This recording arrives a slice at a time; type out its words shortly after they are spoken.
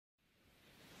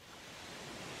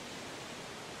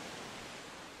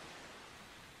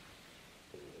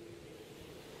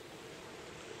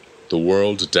The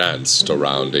world danced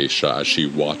around Asah as she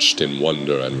watched in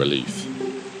wonder and relief.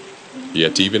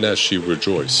 Yet even as she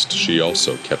rejoiced, she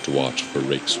also kept watch for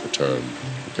Raeq's return,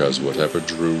 because whatever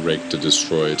drew Raeq to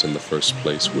destroy it in the first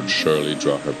place would surely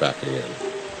draw her back again.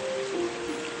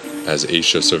 As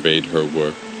Asah surveyed her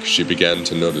work, she began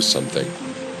to notice something.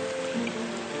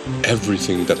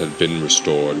 Everything that had been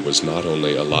restored was not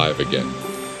only alive again,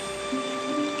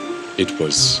 it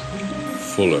was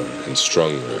fuller and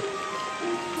stronger.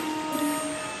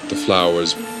 The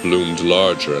flowers bloomed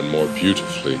larger and more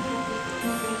beautifully.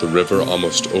 The river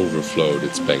almost overflowed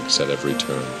its banks at every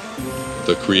turn.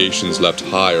 The creations leapt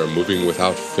higher, moving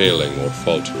without failing or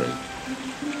faltering.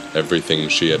 Everything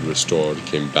she had restored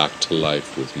came back to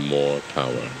life with more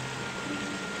power.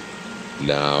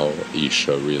 Now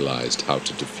Asah realized how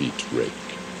to defeat Raeq.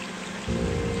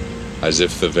 As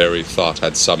if the very thought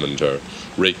had summoned her,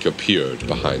 Raeq appeared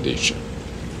behind Asah.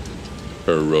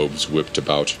 Her robes whipped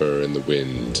about her in the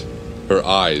wind. Her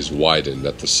eyes widened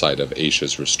at the sight of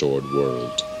Asah's restored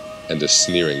world, and a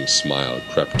sneering smile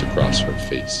crept across her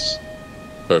face.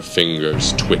 Her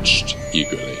fingers twitched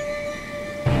eagerly.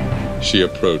 She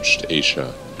approached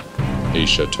Asah.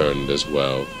 Asah turned as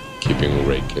well, keeping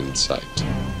Raeq in sight.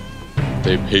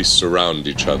 They paced around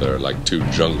each other like two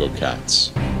jungle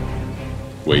cats,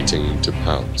 waiting to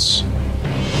pounce.